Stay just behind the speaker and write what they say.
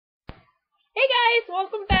Hey guys,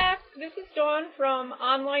 welcome back. This is Dawn from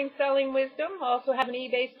Online Selling Wisdom. I also have an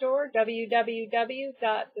eBay store,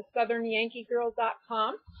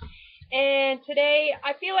 www.thesouthernyangieGirl.com. And today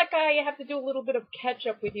I feel like I have to do a little bit of catch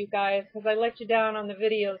up with you guys because I let you down on the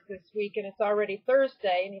videos this week and it's already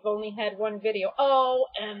Thursday and you've only had one video. Oh,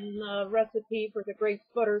 and the recipe for the Grace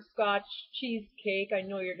Butterscotch cheesecake. I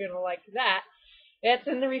know you're going to like that. That's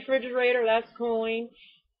in the refrigerator. That's cooling.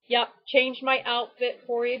 Yep, changed my outfit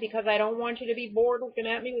for you because I don't want you to be bored looking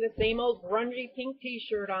at me with the same old grungy pink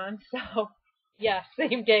t-shirt on. So, yeah,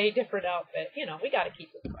 same day, different outfit. You know, we got to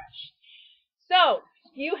keep it fresh. So,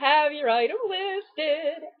 you have your item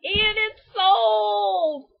listed, and it's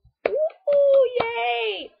sold! Woohoo,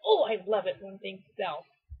 yay! Oh, I love it when things sell.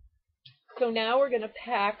 So now we're going to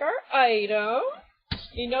pack our item.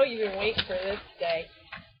 You know you've been waiting for this day.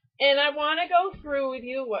 And I want to go through with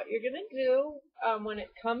you what you're going to do when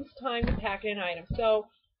it comes time to pack an item. So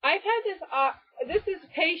I've had this is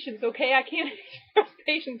patience, okay? I can't express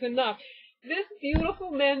patience enough. This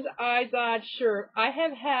beautiful men's Izod shirt I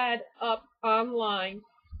have had up online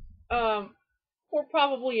for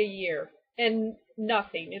probably a year. And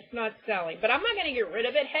nothing. It's not selling. But I'm not going to get rid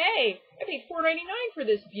of it. Hey, I paid $4.99 for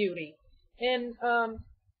this beauty. And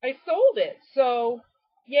I sold it. So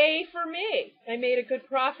yay for me. I made a good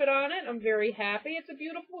profit on it. I'm very happy. It's a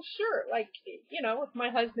beautiful shirt. Like, you know, if my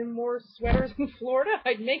husband wore sweaters in Florida,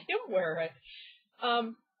 I'd make him wear it.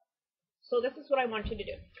 So this is what I want you to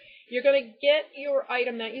do. You're going to get your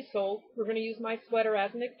item that you sold. We're going to use my sweater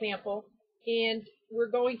as an example. And we're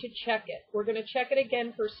going to check it. We're going to check it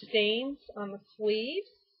again for stains on the sleeves.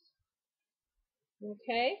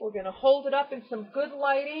 Okay, we're going to hold it up in some good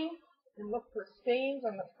lighting and look for stains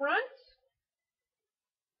on the front.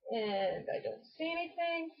 And I don't see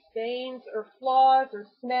anything, stains or flaws or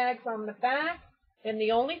snags on the back. And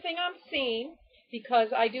the only thing I'm seeing,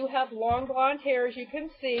 because I do have long blonde hair, as you can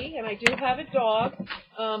see, and I do have a dog,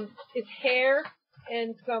 is hair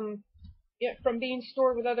and some from being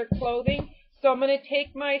stored with other clothing. So I'm going to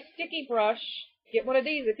take my sticky brush, get one of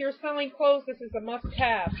these. If you're selling clothes, this is a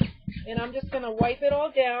must-have. And I'm just going to wipe it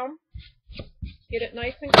all down, get it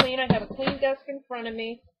nice and clean. I have a clean desk in front of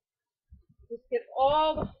me. Just get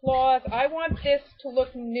all the flaws. I want this to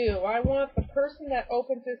look new. I want the person that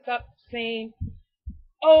opens this up saying,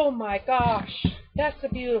 oh my gosh, that's a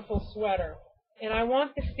beautiful sweater. And I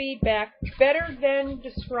want the feedback better than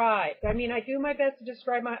described. I mean, I do my best to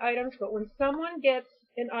describe my items, but when someone gets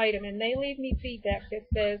an item and they leave me feedback that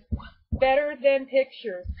says, better than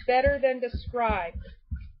pictures, better than described,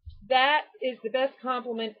 that is the best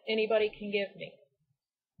compliment anybody can give me.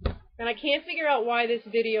 And I can't figure out why this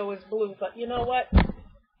video is blue, but you know what?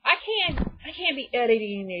 I can't be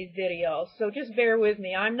editing these videos, so just bear with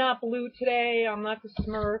me. I'm not blue today. I'm not the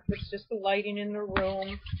Smurf. It's just the lighting in the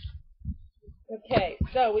room. Okay,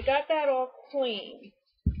 so we got that all clean.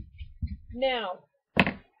 Now,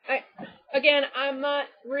 I'm not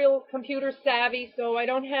real computer savvy, so I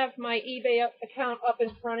don't have my eBay account up in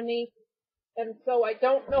front of me. And so I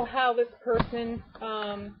don't know how this person,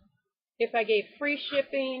 if I gave free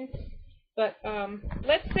shipping, but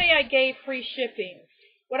let's say I gave free shipping.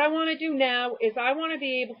 What I want to do now is I want to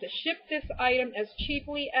be able to ship this item as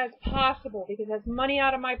cheaply as possible because that's money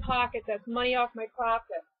out of my pocket, that's money off my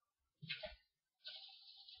profit.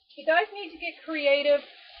 You guys need to get creative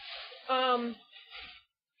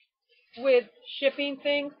with shipping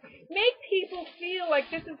things. Make people feel like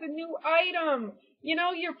this is a new item. You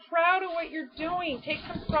know, you're proud of what you're doing. Take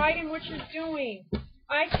some pride in what you're doing.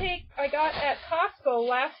 I got at Costco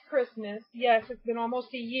last Christmas. Yes, it's been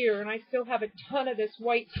almost a year, and I still have a ton of this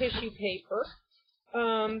white tissue paper.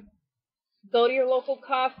 Go to your local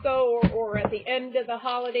Costco or at the end of the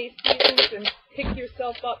holiday seasons and pick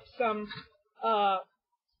yourself up some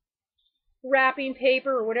wrapping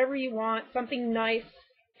paper or whatever you want, something nice,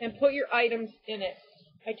 and put your items in it.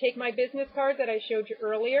 I take my business card that I showed you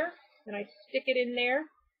earlier, and I stick it in there.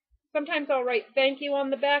 Sometimes I'll write thank you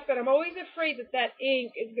on the back, but I'm always afraid that that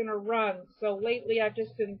ink is going to run. So lately I've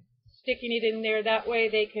just been sticking it in there. That way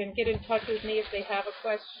they can get in touch with me if they have a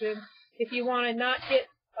question. If you want to not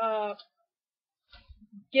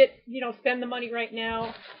spend the money right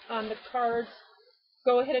now on the cards,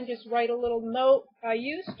 go ahead and just write a little note. I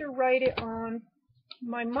used to write it on,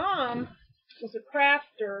 my mom was a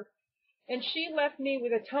crafter, and she left me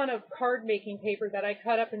with a ton of card making paper that I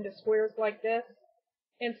cut up into squares like this.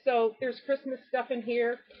 And so there's Christmas stuff in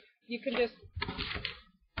here. You can just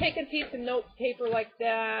take a piece of note paper like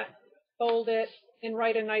that, fold it, and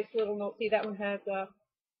write a nice little note. See, that one has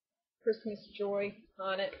Christmas joy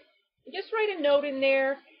on it. And just write a note in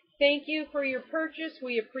there. Thank you for your purchase.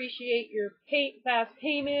 We appreciate your fast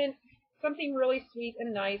payment. something really sweet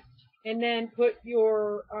and nice, and then put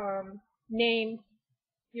your name,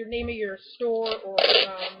 your name of your store, or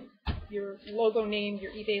your logo name,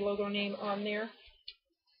 your eBay logo name on there.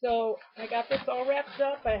 So I got this all wrapped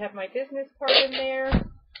up. I have my business card in there.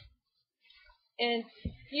 And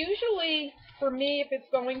usually, for me, if it's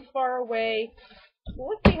going far away, well,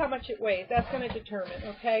 let's see how much it weighs. That's going to determine,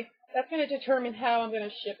 okay? That's going to determine how I'm going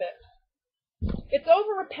to ship it. It's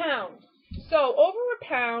over a pound. So over a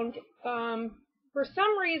pound, for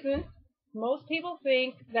some reason, most people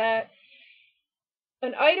think that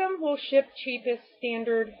an item will ship cheapest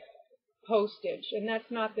standard postage, and that's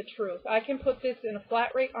not the truth. I can put this in a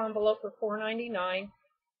flat rate envelope for $4.99.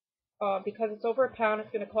 Because it's over a pound, it's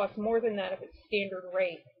going to cost more than that if it's standard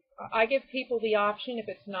rate. I give people the option, if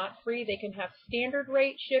it's not free, they can have standard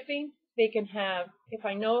rate shipping. They can have, if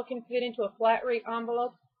I know it can fit into a flat rate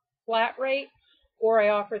envelope, flat rate, or I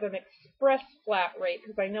offer them express flat rate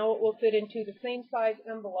because I know it will fit into the same size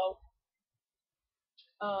envelope.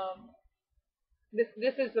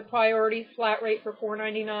 This is the priority flat rate for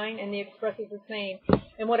 $4.99, and the express is the same.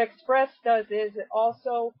 And what express does is it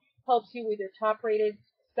also helps you with your top rated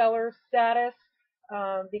seller status,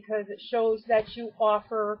 because it shows that you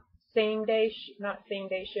offer not same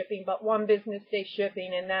day shipping, but one business day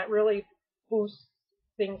shipping, and that really boosts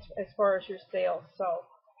things as far as your sales. So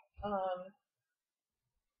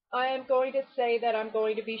I am going to say that I'm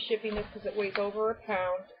going to be shipping this because it weighs over a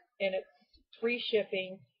pound, and it's free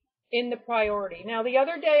shipping in the priority. Now, the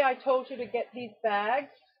other day I told you to get these bags,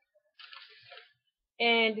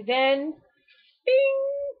 and then bing,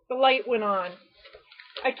 the light went on.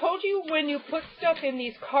 I told you when you put stuff in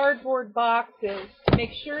these cardboard boxes,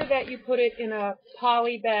 make sure that you put it in a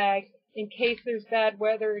poly bag in case there's bad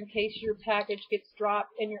weather, in case your package gets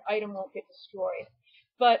dropped and your item won't get destroyed.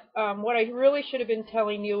 But what I really should have been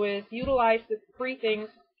telling you is utilize the free things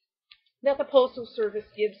that the Postal Service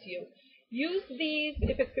gives you. Use these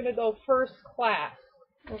if it's going to go first class,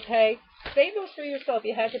 okay? Save those for yourself.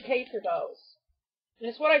 You had to pay for those. And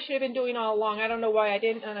it's what I should have been doing all along. I don't know why I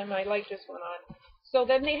didn't, and my light just went on. So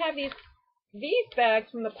then they have these bags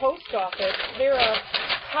from the post office. They're a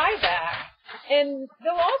tie back, and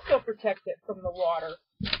they'll also protect it from the water.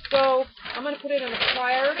 So I'm going to put it in a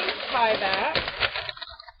priority tie back.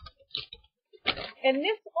 And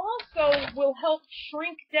this also will help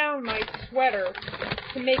shrink down my sweater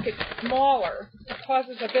to make it smaller. It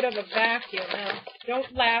causes a bit of a vacuum. Now,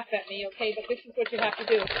 don't laugh at me, okay, but this is what you have to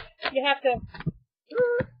do. You have to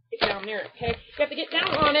get down there, okay? You have to get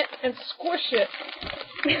down on it and squish it.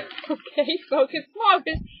 Okay, so it gets small.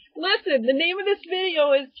 Listen, the name of this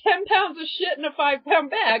video is 10 pounds of shit in a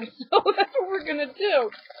 5-pound bag, so that's what we're going to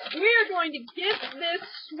do. We are going to get this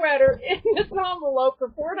sweater in this envelope for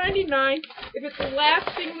 $4.99 if it's the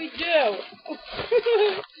last thing we do.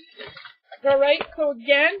 Alright, so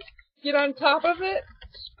again, get on top of it,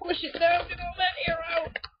 squish it down, get all that air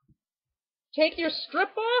out. Take your strip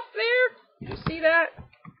off there. You see that?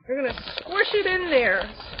 You're going to squish it in there.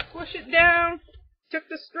 Squish it down. Took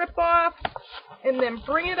the strip off, and then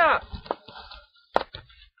bring it up.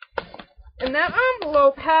 And that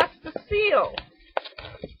envelope has to seal.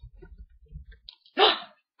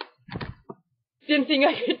 Didn't think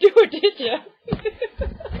I could do it, did you?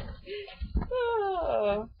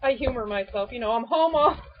 Oh, I humor myself. You know, I'm home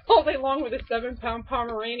all day long with a 7-pound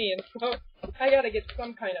Pomeranian, so I gotta get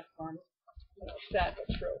some kind of fun. You know, sad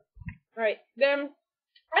but true. Alright, then,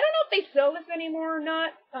 I don't know if they sell this anymore or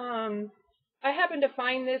not. I happened to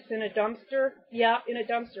find this in a dumpster. Yeah, in a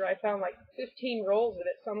dumpster. I found like 15 rolls of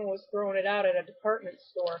it. Someone was throwing it out at a department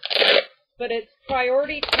store. But it's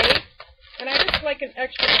priority tape, and I just like an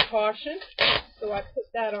extra precaution. So I put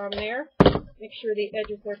that on there. Make sure the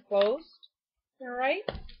edges are closed. Alright?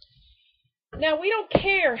 Now, we don't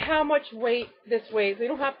care how much weight this weighs. We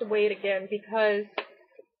don't have to weigh it again because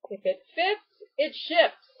if it fits, it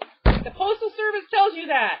ships. The Postal Service tells you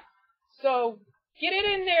that. So get it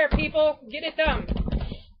in there, people. Get it done.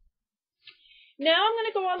 Now I'm going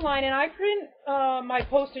to go online and I print my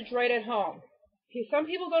postage right at home. Okay, some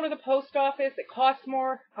people go to the post office. It costs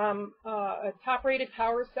more. A top-rated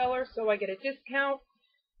power seller, so I get a discount.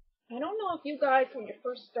 I don't know if you guys, when you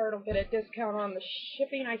first start, will get a discount on the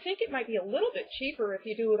shipping. I think it might be a little bit cheaper if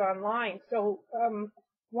you do it online. So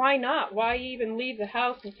why not? Why even leave the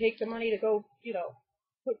house and take the money to go, you know,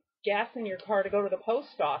 put gas in your car to go to the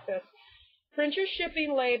post office? Print your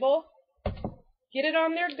shipping label. Get it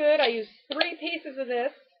on there good. I use 3 pieces of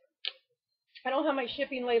this. I don't have my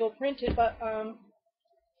shipping label printed, but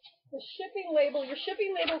the shipping label, your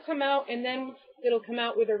shipping label will come out, and then it'll come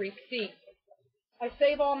out with a receipt. I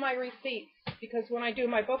save all my receipts because when I do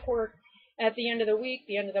my bookwork at the end of the week,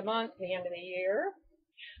 the end of the month, the end of the year.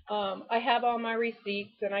 I have all my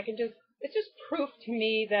receipts, and I can just, it's just proof to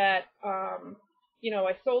me that, you know,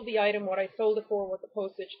 I sold the item, what I sold it for, what the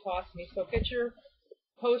postage cost me. So get your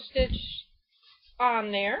postage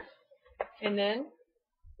on there, and then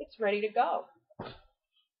it's ready to go.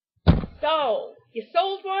 So, you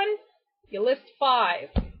sold one, you list 5.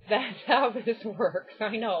 That's how this works.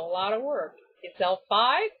 I know, a lot of work. You sell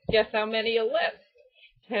 5, guess how many you list?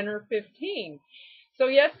 10 or 15. So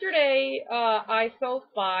yesterday, I sold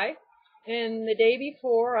 5, and the day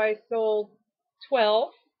before I sold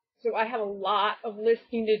 12. So I have a lot of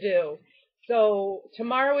listing to do. So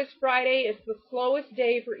tomorrow is Friday. It's the slowest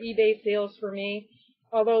day for eBay sales for me.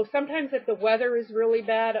 Although sometimes if the weather is really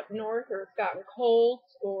bad up north, or it's gotten cold,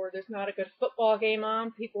 or there's not a good football game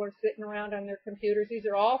on, people are sitting around on their computers. These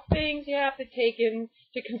are all things you have to take into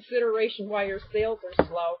consideration why your sales are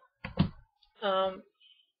slow.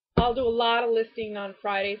 I'll do a lot of listing on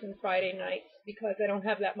Fridays and Friday nights because I don't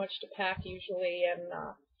have that much to pack usually. And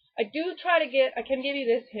I do try to get, I can give you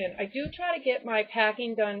this hint, I do try to get my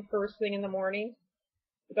packing done first thing in the morning.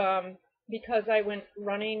 Because I went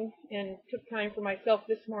running and took time for myself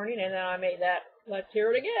this morning, and then I made that, let's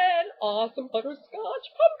hear it again, awesome butterscotch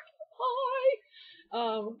pumpkin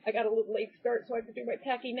pie. I got a little late start, so I have to do my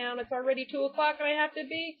packing now, and it's already 2 o'clock, and I have to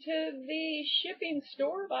be to the shipping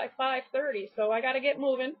store by 5:30, so I got to get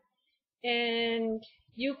moving. And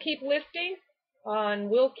you keep listing,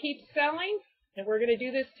 we'll keep selling, and we're going to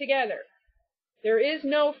do this together. There is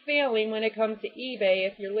no failing when it comes to eBay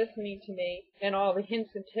if you're listening to me and all the hints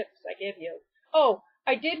and tips I give you. Oh,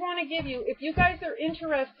 I did want to give you, if you guys are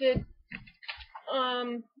interested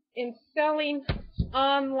in selling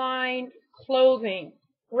online clothing,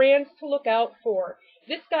 brands to look out for.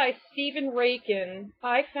 This guy, Stephen Rakin,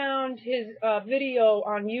 I found his video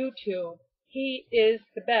on YouTube. He is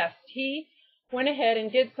the best. He went ahead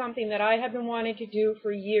and did something that I have been wanting to do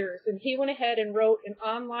for years, and he went ahead and wrote an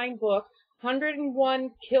online book, 101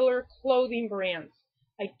 Killer Clothing Brands.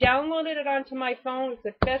 I downloaded it onto my phone. It's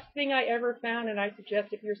the best thing I ever found, and I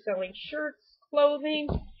suggest if you're selling shirts, clothing,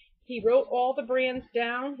 he wrote all the brands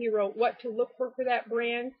down. He wrote what to look for that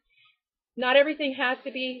brand. Not everything has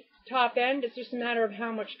to be top end. It's just a matter of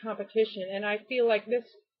how much competition, and I feel like this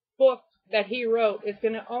book that he wrote is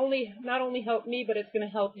going to not only help me, but it's going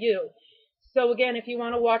to help you. So again, if you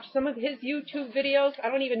want to watch some of his YouTube videos, I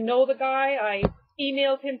don't even know the guy. I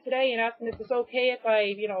emailed him today and asked him if it's okay if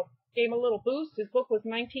I, gave him a little boost. His book was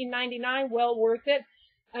 $19.99, well worth it.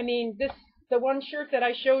 I mean, the one shirt that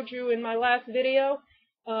I showed you in my last video,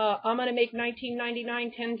 I'm going to make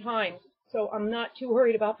 $19.99 10 times. So I'm not too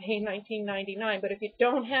worried about paying $19.99. But if you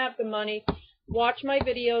don't have the money, watch my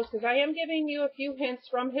videos because I am giving you a few hints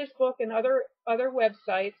from his book and other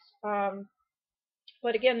websites.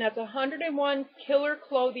 But again, that's 101 Killer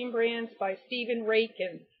Clothing Brands by Stephen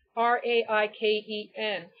Rakin.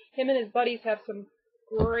 R-A-I-K-E-N. Him and his buddies have some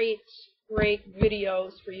great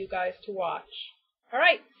videos for you guys to watch. All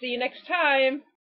right, see you next time.